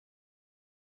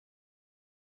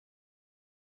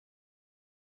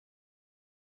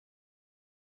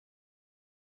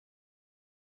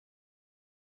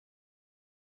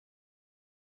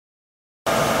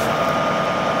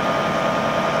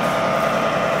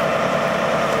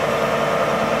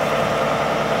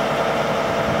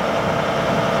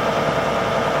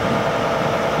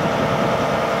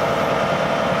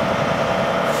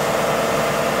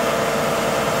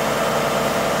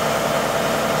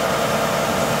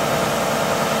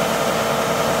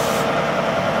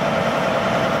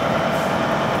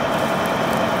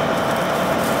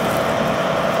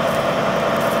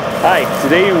Hi,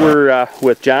 today we're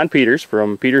with John Peters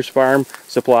from Peters Farm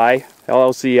Supply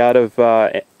LLC out of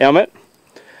Emmett.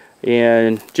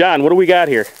 And John, what do we got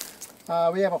here?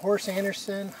 We have a Horsch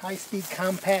Anderson high-speed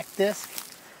compact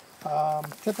disc.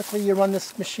 Typically you run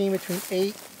this machine between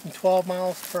 8 and 12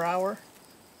 miles per hour,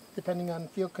 depending on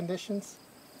field conditions.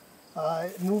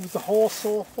 It moves the whole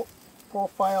soil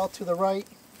profile to the right,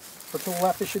 or to the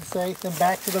left I should say, then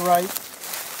back to the right.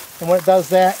 And when it does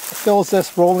that, it fills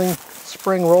this rolling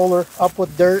spring roller up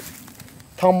with dirt,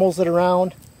 tumbles it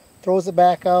around, throws it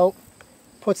back out,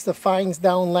 puts the fines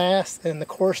down last and the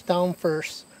coarse down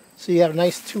first. So you have a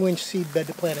nice 2-inch seed bed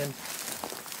to plant in.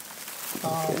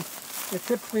 It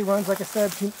typically runs, like I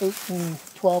said, between 8 and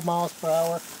 12 miles per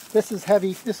hour. This is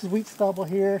heavy. This is wheat stubble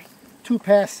here.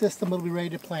 2-pass system. It'll be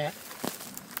ready to plant.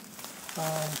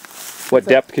 What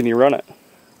depth can you run it?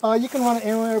 You can run it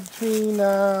anywhere between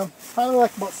probably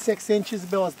like about 6 inches,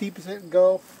 about as deep as it can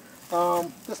go.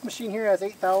 This machine here has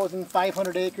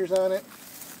 8,500 acres on it.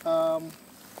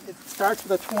 It starts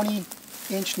with a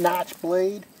 20-inch notch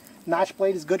blade. Notch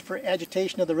blade is good for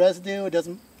agitation of the residue. It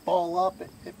doesn't ball up.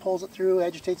 It pulls it through,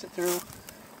 agitates it through.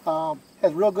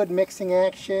 Has real good mixing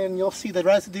action. You'll see the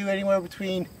residue anywhere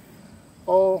between,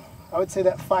 I would say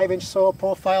that 5-inch soil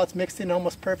profile. It's mixed in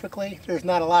almost perfectly. There's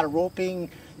not a lot of roping.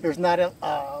 There's not a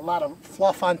lot of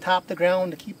fluff on top of the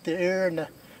ground to keep the air and the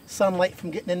sunlight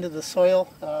from getting into the soil.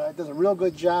 It does a real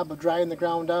good job of drying the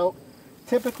ground out.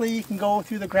 Typically you can go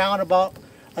through the ground about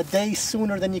a day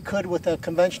sooner than you could with a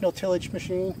conventional tillage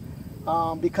machine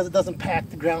because it doesn't pack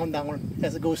the ground down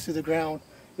as it goes through the ground.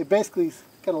 It basically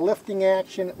got a lifting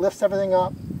action. It lifts everything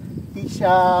up. Each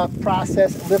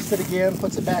process it lifts it again,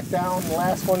 puts it back down. The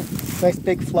last one, nice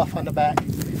big fluff on the back.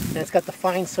 And it's got the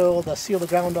fine soil to seal the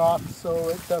ground off so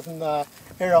it doesn't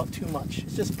air out too much.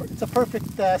 It's a perfect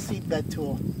seed bed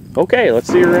tool. Okay, let's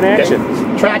see her in action.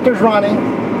 Okay. Tractor's running.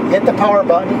 Hit the power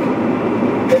button.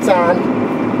 It's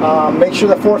on. Make sure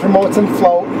the fourth remote's in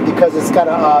float because it's got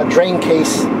a drain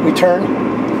case return.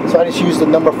 So I just use the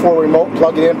number 4 remote,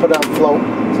 plug it in, put it on float.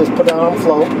 So just put it on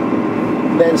float.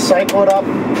 Then cycle it up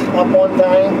one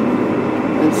time,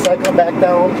 and cycle it back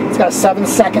down. It's got a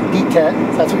 7-second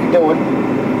detent, so that's what you're doing.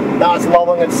 Now it's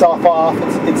leveling itself off.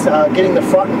 It's getting the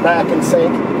front and back in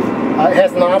sync. It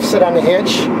has an offset on the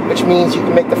hitch, which means you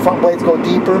can make the front blades go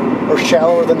deeper or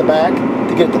shallower than the back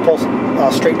to get it to pull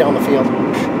straight down the field.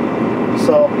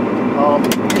 So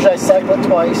usually I cycle it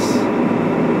twice.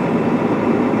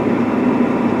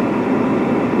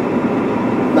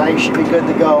 Now you should be good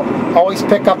to go. Always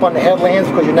pick up on the headlands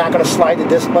because you're not going to slide the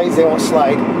displays, they won't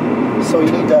slide. So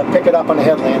you need to pick it up on the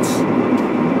headlands.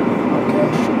 Okay.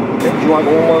 Do you want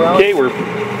to go one more round? Okay, we're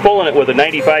pulling it with a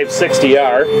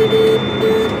 9560R.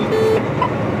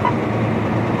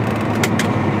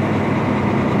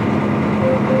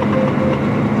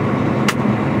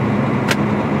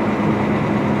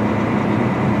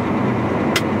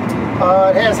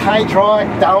 It has hydraulic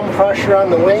down pressure on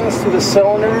the wings through the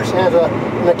cylinders. It has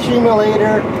an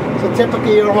accumulator. So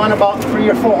typically you'll run about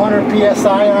 300 or 400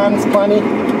 psi on. It's plenty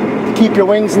to keep your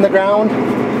wings in the ground.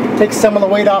 Takes some of the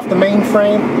weight off the main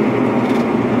frame.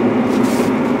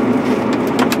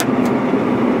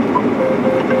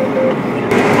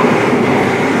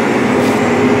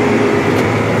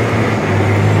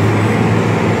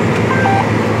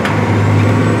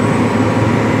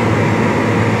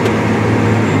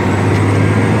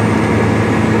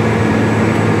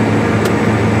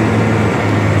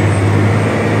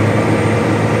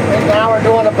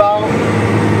 Doing about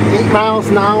 8 miles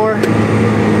an hour.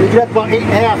 When you get up about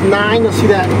 8.5, 9, you'll see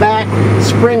that back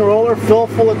spring roller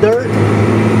full of dirt.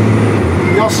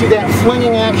 You'll see that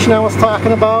flinging action I was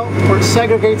talking about, where it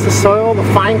segregates the soil. The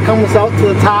fine comes out to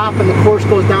the top and the coarse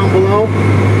goes down below.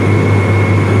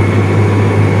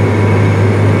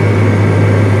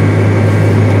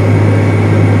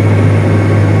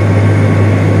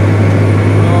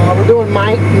 We're doing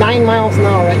 9 miles an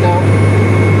hour right now.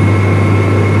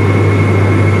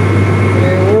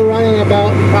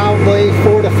 About probably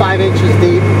 4 to 5 inches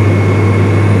deep.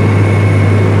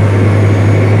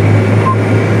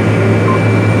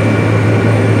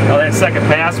 Now that second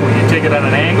pass, will you take it at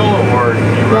an angle or?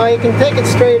 No, you can take it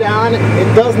straight on.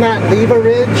 It does not leave a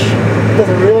ridge. It does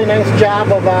a really nice job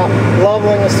of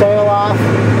leveling the soil off.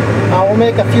 We'll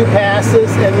make a few passes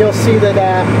and you'll see that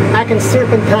I can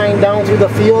serpentine down through the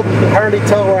field. You can hardly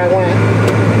tell where I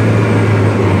went.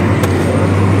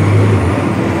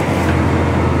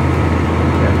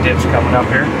 Ditch coming up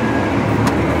here.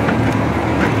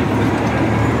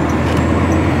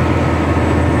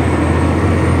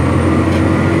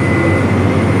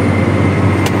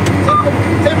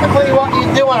 Typically what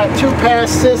you do on a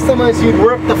 2-pass system is you'd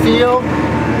work the field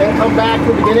then come back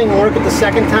to the beginning and work it the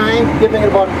second time, giving it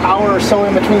about an hour or so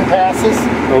in between passes.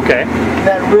 Okay.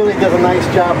 That really does a nice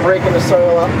job breaking the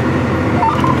soil up.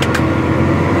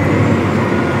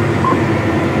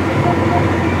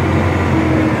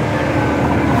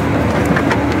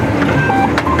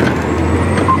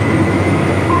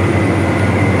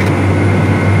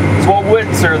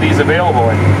 Widths are these available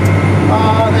in?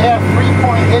 They have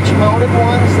 3-point hitch mounted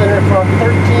ones that are from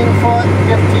 13 foot,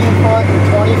 15 foot, and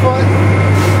 20 foot.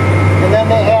 And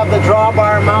then they have the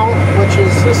drawbar mount, which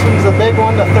is, this one's the big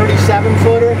one, the 37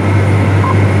 footer.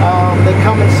 They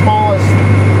come in small as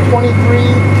 23,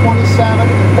 27,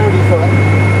 and 30 foot.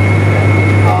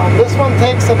 This one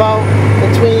takes about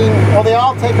between, well, they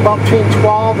all take about between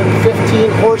 12 and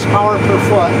 15 horsepower per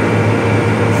foot.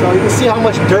 So you can see how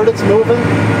much dirt it's moving.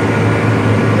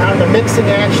 On the mixing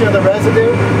action of the residue.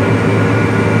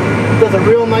 It does a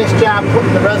real nice job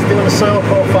putting the residue in the soil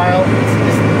profile.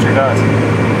 It sure does.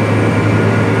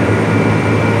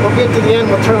 We'll get to the end,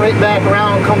 we'll turn right back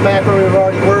around, come back where we've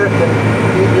already worked,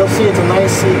 and you'll see it's a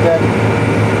nice seed bed.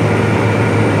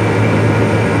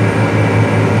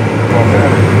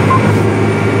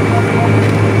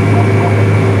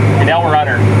 And now we're on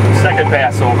our second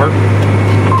pass over.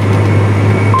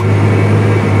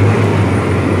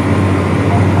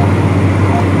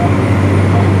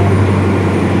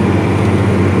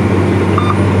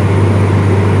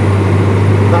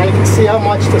 See how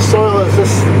much the soil is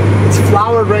just, it's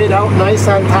flowered right out nice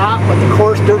on top, but the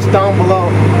coarse dirt's down below.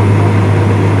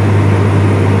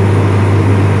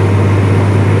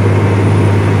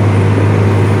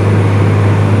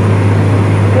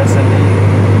 Yes, indeed.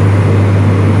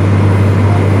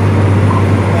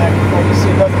 Back before you see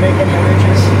it doesn't make any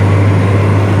ridges.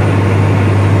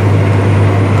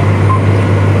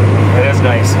 That is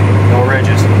nice. No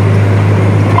ridges.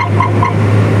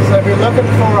 So if you're looking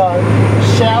for a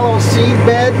shallow seed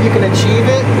bed, you can achieve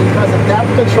it because the depth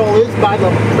control is by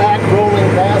the back rolling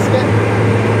basket.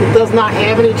 It does not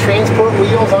have any transport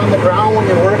wheels on the ground when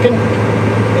you're working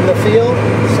in the field,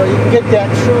 so you can get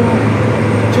that true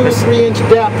 2 to 3 inch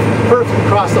depth perfect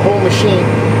across the whole machine.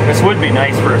 This would be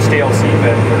nice for a stale seed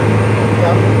bed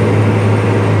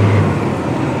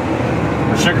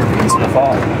for sugar beets in the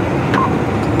fall.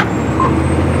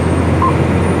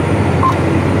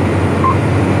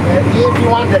 If you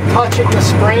wanted to touch it in the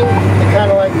spring to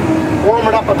kind of like warm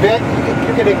it up a bit,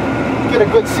 you could get a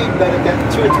good seed bed at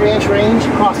that 2 to 3 inch range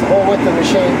across the whole width of the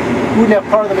machine. You wouldn't have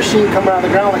part of the machine come out of the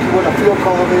ground like you would a field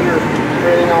cultivator or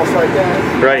anything else like that.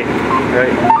 Right,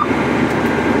 right.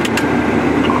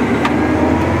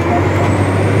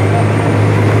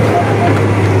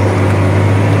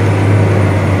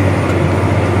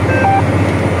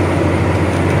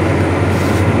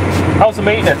 How's the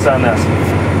maintenance on this?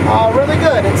 Really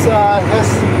good. It has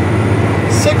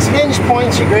 6 hinge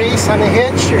points you grease. On the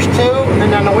hitch there's 2, and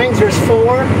then on the wings there's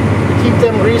 4. Keep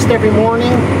them greased every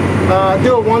morning.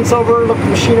 Do it once over, look the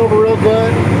machine over real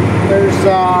good. There's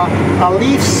a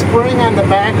leaf spring on the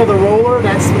back of the roller.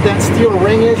 That's what that steel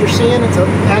ring is you're seeing. It's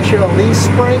actually a leaf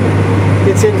spring.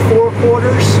 It's in 4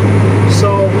 quarters.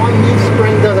 So one leaf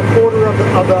spring does a quarter of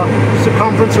the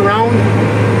circumference around.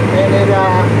 And it,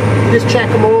 you just check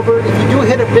them over. If you do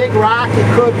hit a big rock, it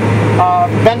could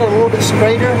bend it a little bit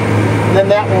straighter. And then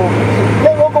that will,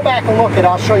 we'll go back and look at it.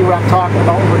 I'll show you what I'm talking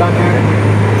about when we're done here.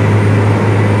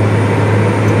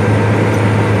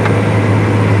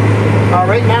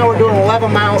 Right now we're doing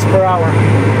 11 miles per hour.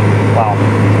 Wow.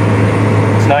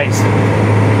 It's nice.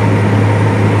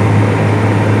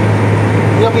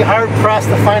 You'll be hard pressed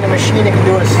to find a machine that can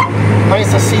do as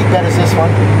nice a seed bed as this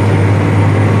one.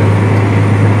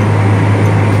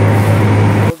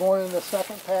 We're going in the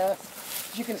second pass.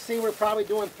 As you can see, we're probably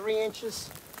doing 3 inches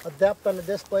of depth on the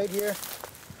disc blade here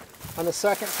on the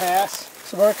second pass.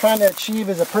 So what we're trying to achieve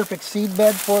is a perfect seed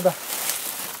bed for the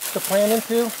plant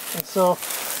into. And so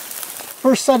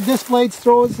first set of disc blades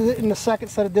throws it in the second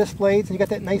set of disc blades, and you got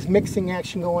that nice mixing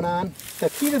action going on.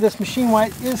 The key to this machine, why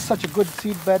it is such a good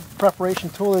seed bed preparation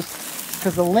tool, is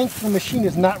because the length of the machine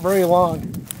is not very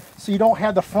long. So you don't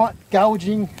have the front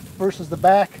gouging versus the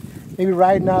back, maybe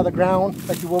riding out of the ground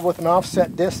like you would with an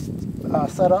offset disc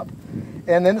setup.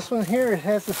 And then this one here, it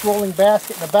has this rolling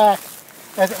basket in the back.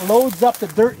 As it loads up the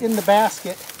dirt in the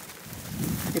basket,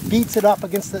 it beats it up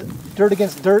against the dirt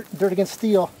against dirt, dirt against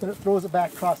steel, then it throws it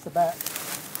back across the back.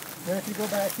 Then if you go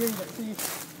back here, you can see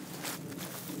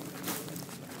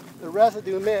the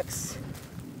residue mix.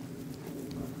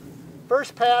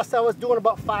 First pass I was doing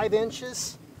about 5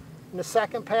 inches. In the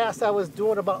second pass I was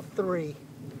doing about 3.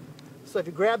 So if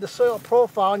you grab the soil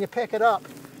profile and you pick it up,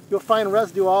 you'll find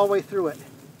residue all the way through it.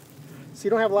 So you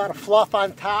don't have a lot of fluff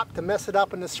on top to mess it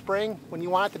up in the spring. When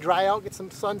you want it to dry out, get some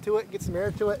sun to it, get some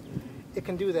air to it, it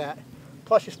can do that.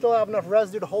 Plus you still have enough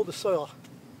residue to hold the soil.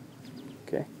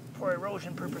 Okay. For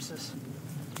erosion purposes.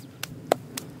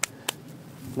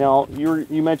 Now,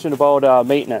 you mentioned about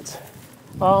maintenance.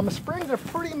 The springs are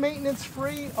pretty maintenance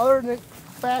free, other than the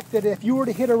fact that if you were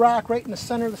to hit a rock right in the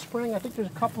center of the spring, I think there's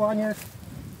a couple on here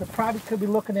that probably could be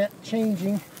looking at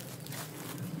changing.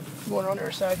 Going on the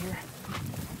other side here.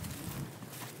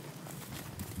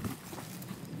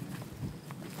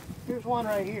 Here's one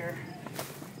right here.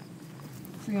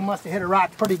 So you must have hit a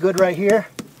rock pretty good right here.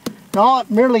 And all it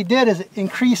merely did is it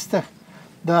increased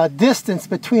the distance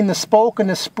between the spoke and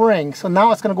the spring. So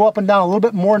now it's going to go up and down a little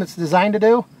bit more than it's designed to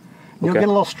do. And you'll get a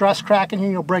little stress crack in here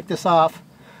and you'll break this off.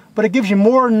 But it gives you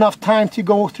more than enough time to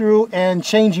go through and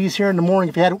change these here in the morning.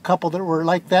 If you had a couple that were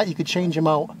like that, you could change them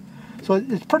out. So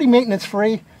it's pretty maintenance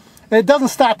free. And it doesn't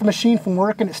stop the machine from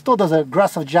working. It still does an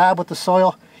aggressive job with the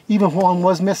soil, even if one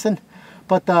was missing.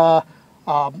 But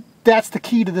that's the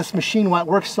key to this machine, why it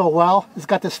works so well. It's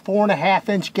got this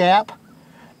 4.5-inch gap,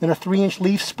 then a 3-inch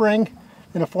leaf spring,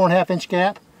 then a 4.5-inch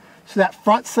gap. So that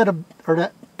front set of, or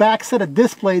that back set of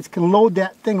disc blades can load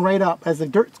that thing right up. As the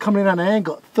dirt's coming in on an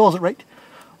angle, it fills it right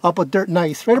up with dirt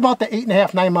nice. Right about the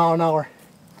 8.5, 9 mile an hour.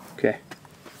 Okay.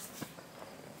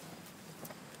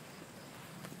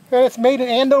 And it's made in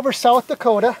Andover, South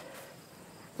Dakota.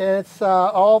 And it's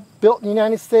all built in the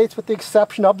United States with the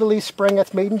exception of the leaf spring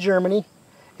that's made in Germany.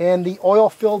 And the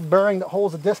oil-filled bearing that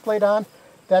holds the disc blade on,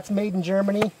 that's made in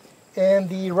Germany. And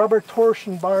the rubber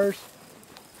torsion bars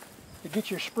to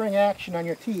get your spring action on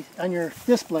your teeth, on your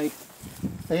disc blade,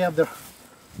 they have the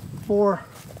 4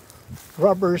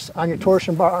 rubbers on your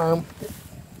torsion bar arm that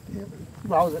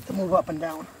allows it to move up and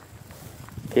down.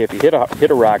 Okay, if you hit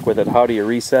a rock with it, how do you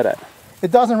reset it?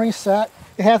 It doesn't reset.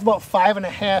 It has about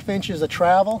 5.5 inches of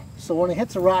travel, so when it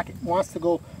hits a rock, it wants to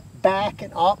go back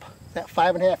and up that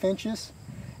 5.5 inches,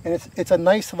 and it's a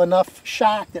nice enough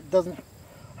shock that doesn't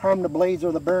harm the blades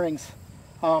or the bearings.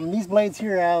 These blades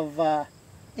here have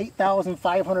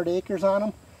 8,500 acres on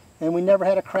them, and we never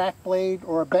had a cracked blade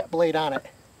or a bent blade on it.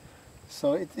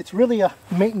 So it's really a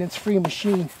maintenance-free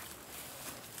machine.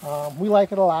 We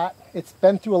like it a lot. It's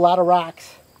been through a lot of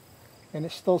rocks, and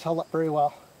it still's held up very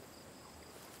well.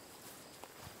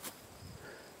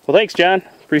 Well, thanks, John.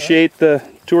 Appreciate the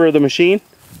tour of the machine.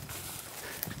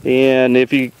 And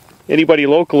if anybody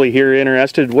locally here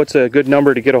interested, what's a good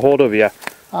number to get a hold of you?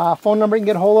 Phone number you can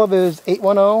get a hold of is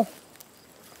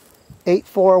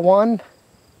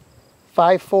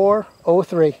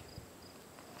 810-841-5403.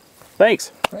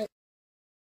 Thanks. Right.